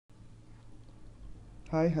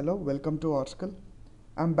Hi, hello, welcome to Oracle.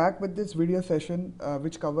 I'm back with this video session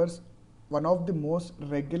which covers one of the most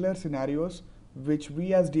regular scenarios which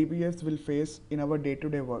we as DBAs will face in our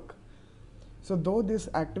day-to-day work. So though this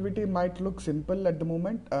activity might look simple at the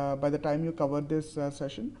moment by the time you cover this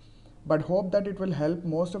session, but hope that it will help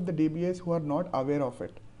most of the DBAs who are not aware of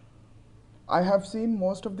it. I have seen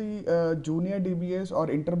most of the junior DBAs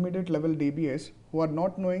or intermediate level DBAs who are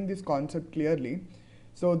not knowing this concept clearly.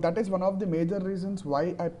 So that is one of the major reasons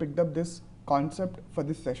why I picked up this concept for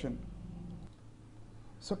this session.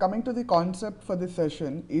 So coming to the concept for this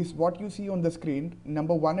session is what you see on the screen,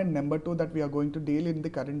 number 1 and number 2 that we are going to deal in the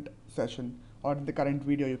current session or the current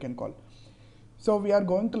video you can call. So we are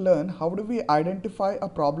going to learn how do we identify a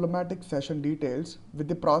problematic session details with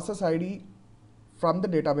the process ID from the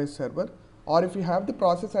database server, or if you have the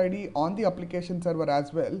process ID on the application server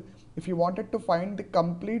as well, if you wanted to find the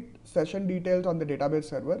complete session details on the database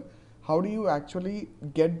server, how do you actually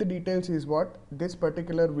get the details is what this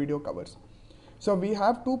particular video covers. So we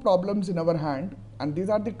have two problems in our hand, and these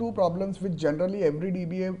are the two problems which generally every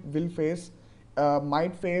DBA will face,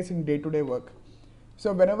 might face in day-to-day work.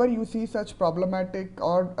 So whenever you see such problematic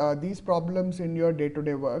or these problems in your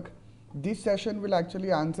day-to-day work, this session will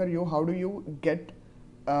actually answer you how do you get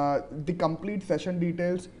the complete session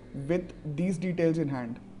details with these details in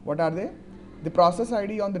hand. What are they? The process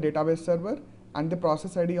ID on the database server and the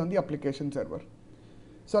process ID on the application server.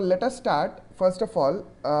 So let us start first of all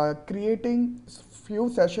creating few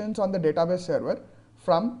sessions on the database server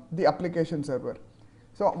from the application server.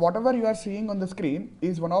 So whatever you are seeing on the screen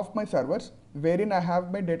is one of my servers wherein I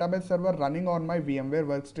have my database server running on my VMware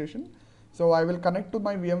workstation. So I will connect to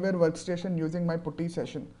my VMware workstation using my PuTTY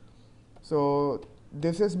session. So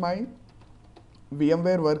this is my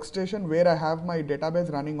VMware workstation where I have my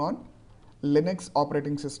database running on Linux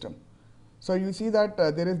operating system. So you see that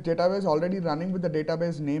there is database already running with the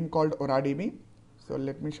database name called OraDB. So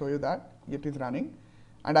let me show you that it is running,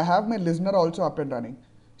 and I have my listener also up and running.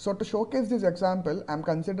 So to showcase this example, I'm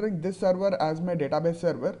considering this server as my database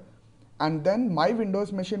server, and then my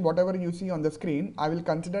Windows machine, whatever you see on the screen, I will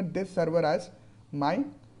consider this server as my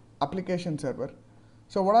application server.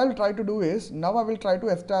 So what I will try to do is, now I will try to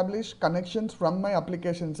establish connections from my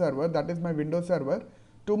application server, that is my Windows server,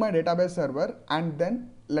 to my database server, and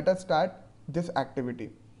then let us start this activity.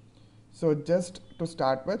 So just to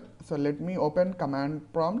start with, so let me open command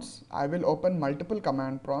prompts. I will open multiple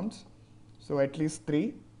command prompts, so at least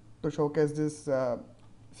 3 to showcase this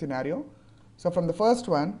scenario. So from the first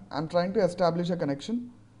one, I'm trying to establish a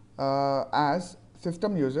connection as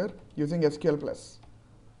system user using SQL+.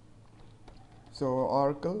 So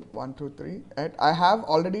Oracle 123. I have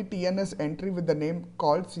already TNS entry with the name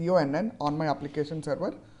called CONN on my application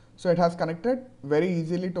server. So it has connected very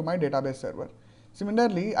easily to my database server.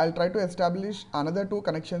 Similarly, I'll try to establish another 2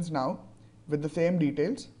 connections now with the same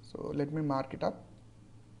details. So let me mark it up.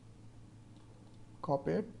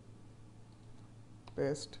 Copy it.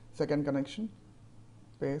 Paste second connection.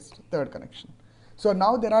 Paste third connection. So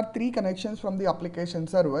now there are 3 connections from the application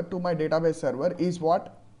server to my database server is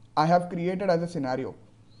what I have created as a scenario,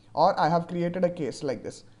 or I have created a case like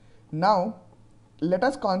this. Now let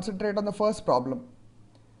us concentrate on the first problem.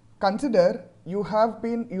 Consider you are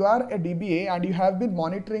a DBA and you have been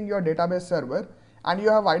monitoring your database server, and you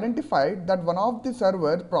have identified that one of the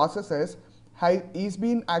server processes is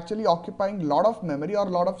been actually occupying a lot of memory or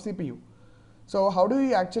a lot of CPU. So how do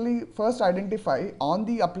we actually first identify on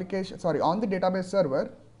the database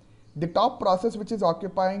server the top process which is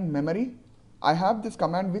occupying memory? I have this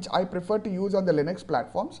command which I prefer to use on the Linux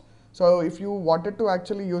platforms. So if you wanted to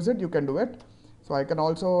actually use it, you can do it. So I can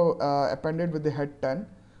also append it with the head 10.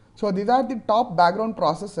 So these are the top background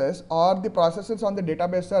processes or the processes on the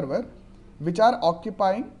database server which are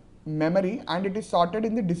occupying memory, and it is sorted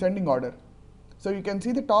in the descending order. So you can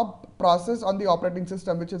see the top process on the operating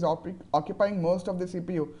system which is occupying most of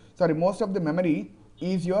the most of the memory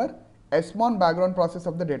is your SMON background process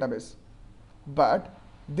of the database. But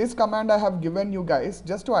this command I have given you guys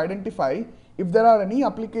just to identify if there are any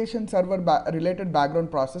application server related background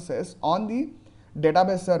processes on the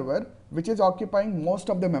database server which is occupying most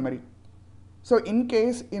of the memory. So in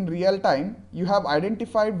case in real time you have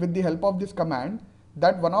identified with the help of this command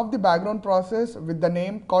that one of the background process with the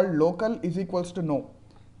name called local is equals to no.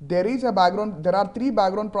 There are 3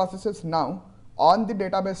 background processes now on the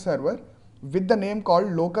database server with the name called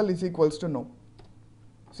local is equals to no.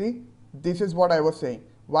 See, this is what I was saying.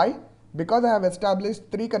 Why? Because I have established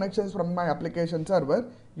 3 connections from my application server,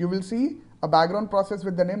 you will see a background process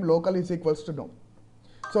with the name local is equals to no.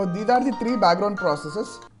 So these are the 3 background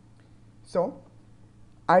processes. So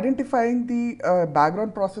Identifying the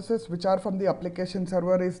background processes which are from the application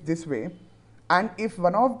server is this way. And if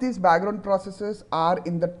one of these background processes are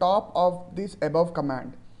in the top of this above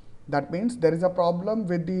command, that means there is a problem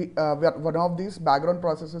with the one of these background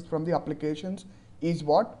processes from the applications is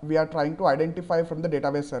what we are trying to identify from the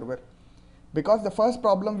database server. Because the first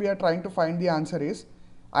problem we are trying to find the answer is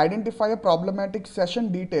identify a problematic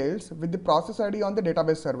session details with the process ID on the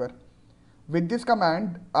database server. With this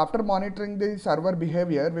command, after monitoring the server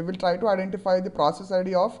behavior, we will try to identify the process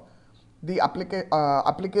ID of the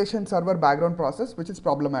application server background process which is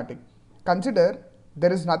problematic. Consider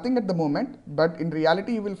there is nothing at the moment, but in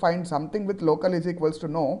reality you will find something with local is equals to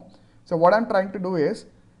no. So what I'm trying to do is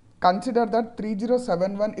consider that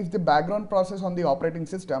 3071 is the background process on the operating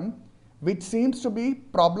system which seems to be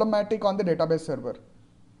problematic on the database server.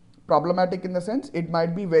 Problematic in the sense it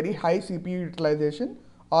might be very high CPU utilization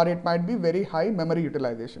or it might be very high memory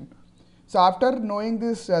utilization. So after knowing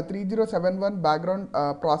this 3071 background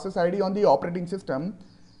process ID on the operating system,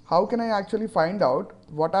 how can I actually find out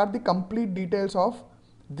what are the complete details of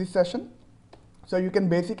this session? So you can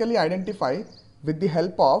basically identify with the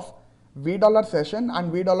help of $session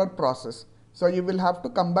and $process. So you will have to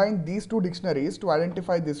combine these two dictionaries to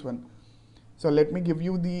identify this one. So let me give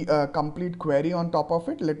you the complete query on top of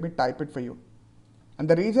it. Let me type it for you. And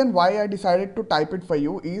the reason why I decided to type it for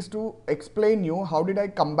you is to explain you how did I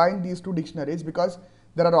combine these two dictionaries, because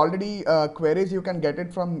there are already queries you can get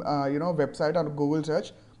it from website or Google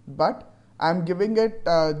search, but I'm giving it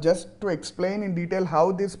just to explain in detail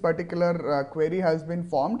how this particular query has been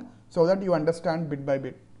formed so that you understand bit by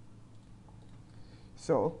bit.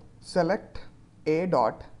 So select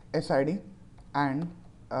a.sid and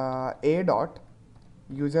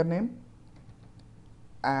a.username,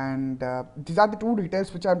 and these are the two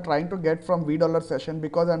details which I'm trying to get from $session,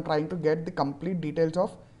 because I'm trying to get the complete details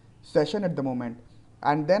of session at the moment.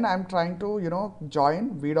 And then I'm trying to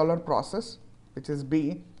join $process, which is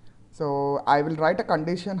B. So I will write a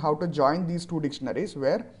condition how to join these two dictionaries,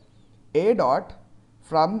 where a dot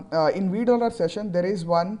from in $session there is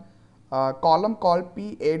one column called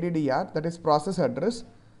PADDR, that is process address,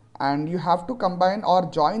 and you have to combine or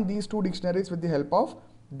join these two dictionaries with the help of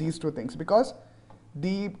these two things, because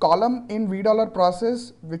the column in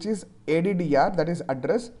 $process which is ADDR, that is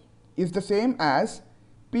address, is the same as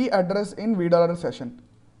P address in $session.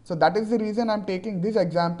 So that is the reason I'm taking this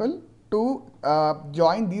example to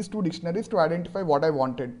join these two dictionaries to identify what I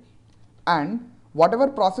wanted. And whatever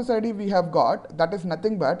process ID we have got, that is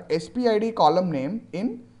nothing but SPID column name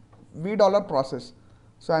in $process.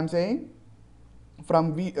 So I'm saying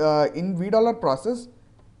from in $process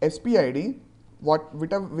SPID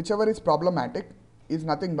whichever is problematic is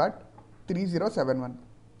nothing but 3071.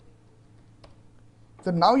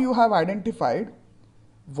 So now you have identified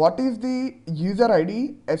what is the user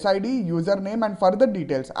ID, SID, username and further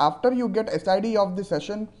details. After you get SID of the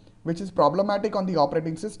session which is problematic on the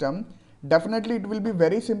operating system, definitely it will be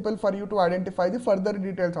very simple for you to identify the further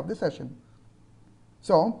details of the session.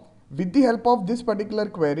 So with the help of this particular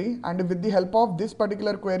query and with the help of this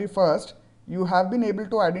particular query first, you have been able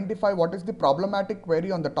to identify what is the problematic query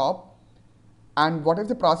on the top and what is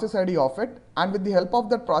the process ID of it, and with the help of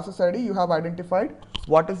that process ID you have identified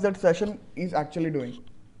what is that session is actually doing.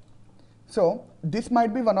 So this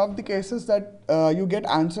might be one of the cases that you get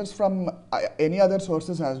answers from any other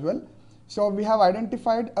sources as well. So we have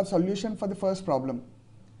identified a solution for the first problem.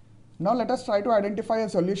 Now let us try to identify a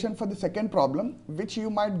solution for the second problem, which you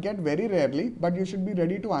might get very rarely, but you should be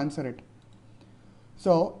ready to answer it.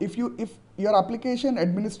 So if your application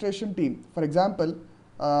administration team, for example,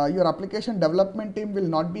 your application development team will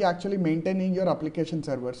not be actually maintaining your application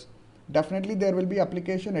servers. Definitely there will be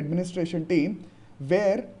application administration team,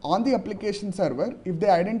 where on the application server, if they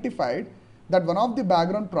identified that one of the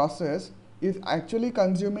background process is actually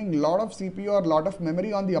consuming a lot of CPU or lot of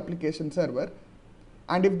memory on the application server,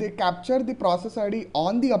 and if they capture the process ID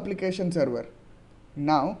on the application server.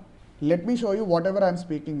 Now let me show you whatever I'm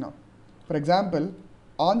speaking now. For example,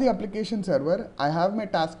 on the application server, I have my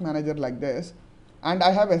task manager like this, and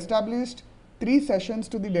I have established 3 sessions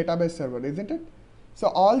to the database server, isn't it? So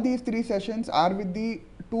all these 3 sessions are with the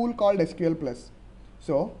tool called SQL Plus.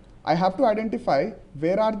 So I have to identify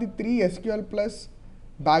where are the 3 SQL Plus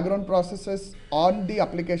background processes on the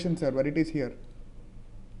application server. It is here.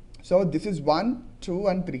 So this is 1, 2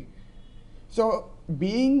 and 3. So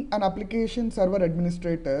being an application server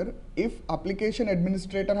administrator, if application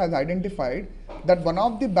administrator has identified that one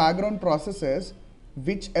of the background processes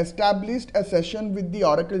which established a session with the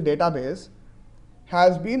Oracle database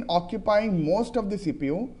has been occupying most of the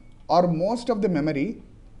CPU or most of the memory,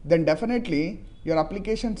 then definitely your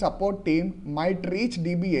application support team might reach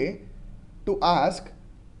DBA to ask,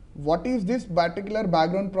 what is this particular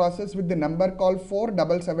background process with the number called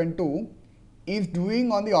 4772 is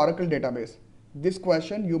doing on the Oracle database? This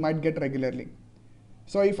question you might get regularly.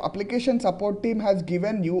 So if application support team has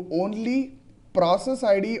given you only process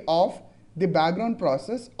ID of the background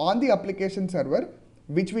process on the application server,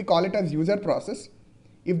 which we call it as user process,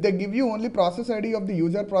 if they give you only process ID of the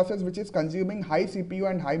user process which is consuming high CPU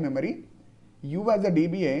and high memory, you as a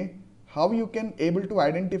DBA, how you can able to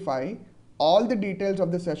identify all the details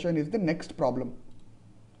of the session is the next problem.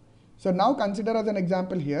 So now consider as an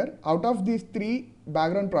example here, out of these three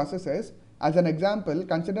background processes, as an example,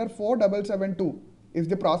 consider 4772 is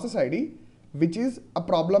the process ID which is a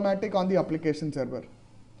problematic on the application server.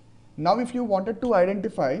 Now if you wanted to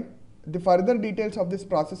identify the further details of this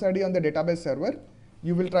process ID on the database server,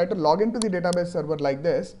 you will try to log into the database server like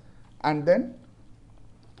this, and then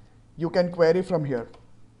you can query from here.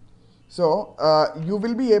 So you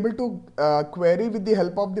will be able to query with the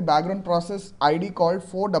help of the background process ID called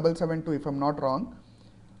 4772 if I'm not wrong,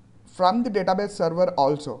 from the database server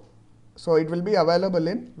also. So it will be available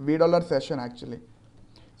in $V session actually.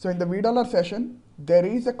 So in the $V session, there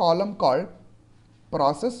is a column called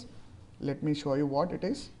process. Let me show you what it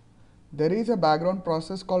is. There is a background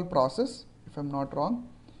process called process, if I'm not wrong,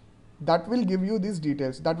 that will give you these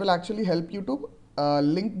details. That will actually help you to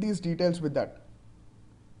link these details with that.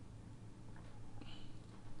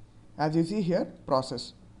 As you see here,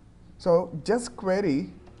 process. So just query,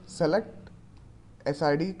 select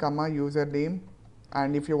SID, comma, username,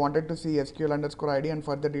 and if you wanted to see SQL underscore ID and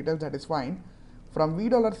further details, that is fine. From $V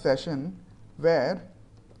session, where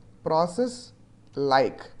process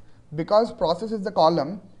like, because process is the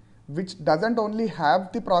column which doesn't only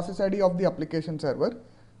have the process ID of the application server,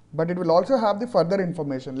 but it will also have the further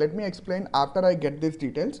information. Let me explain after I get these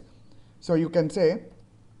details. So you can say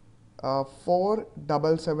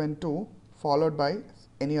 4772 followed by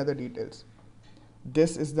any other details.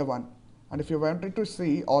 This is the one. And if you wanted to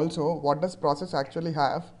see also what does process actually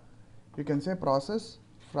have, you can say process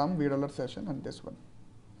from $V session and this one.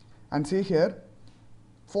 And see here,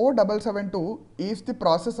 4772 is the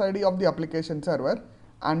process ID of the application server,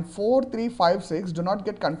 and 4356, do not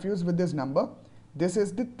get confused with this number. This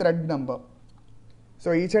is the thread number.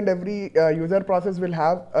 So each and every user process will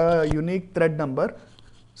have a unique thread number.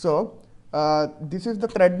 So this is the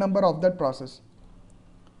thread number of that process.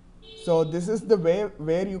 So this is the way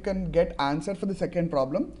where you can get answer for the second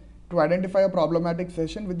problem, to identify a problematic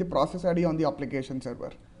session with the process ID on the application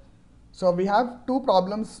server. So we have two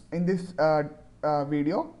problems in this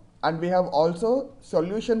video, and we have also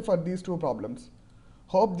solution for these two problems.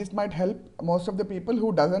 Hope this might help most of the people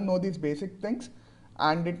who doesn't know these basic things,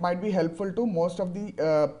 and it might be helpful to most of the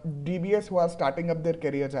DBAs who are starting up their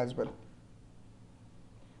careers as well.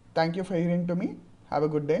 Thank you for hearing to me. Have a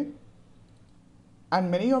good day. And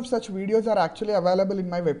many of such videos are actually available in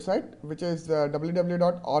my website, which is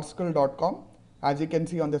www.orskill.com, as you can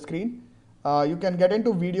see on the screen. You can get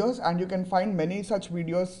into videos and you can find many such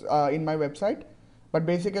videos in my website. But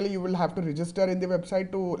basically you will have to register in the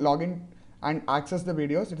website to log in and access the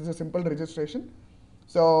videos. It is a simple registration.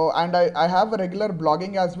 So, and I have a regular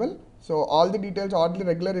blogging as well. So all the details, all the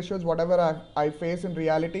regular issues, whatever I face in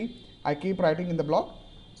reality, I keep writing in the blog.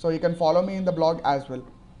 So you can follow me in the blog as well.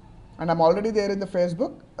 And I'm already there in the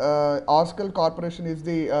Facebook. Orskill Corporation is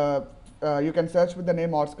the, you can search with the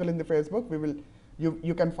name Orskill in the Facebook.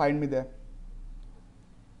 You can find me there.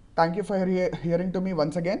 Thank you for hearing to me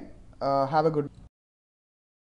once again. Have a good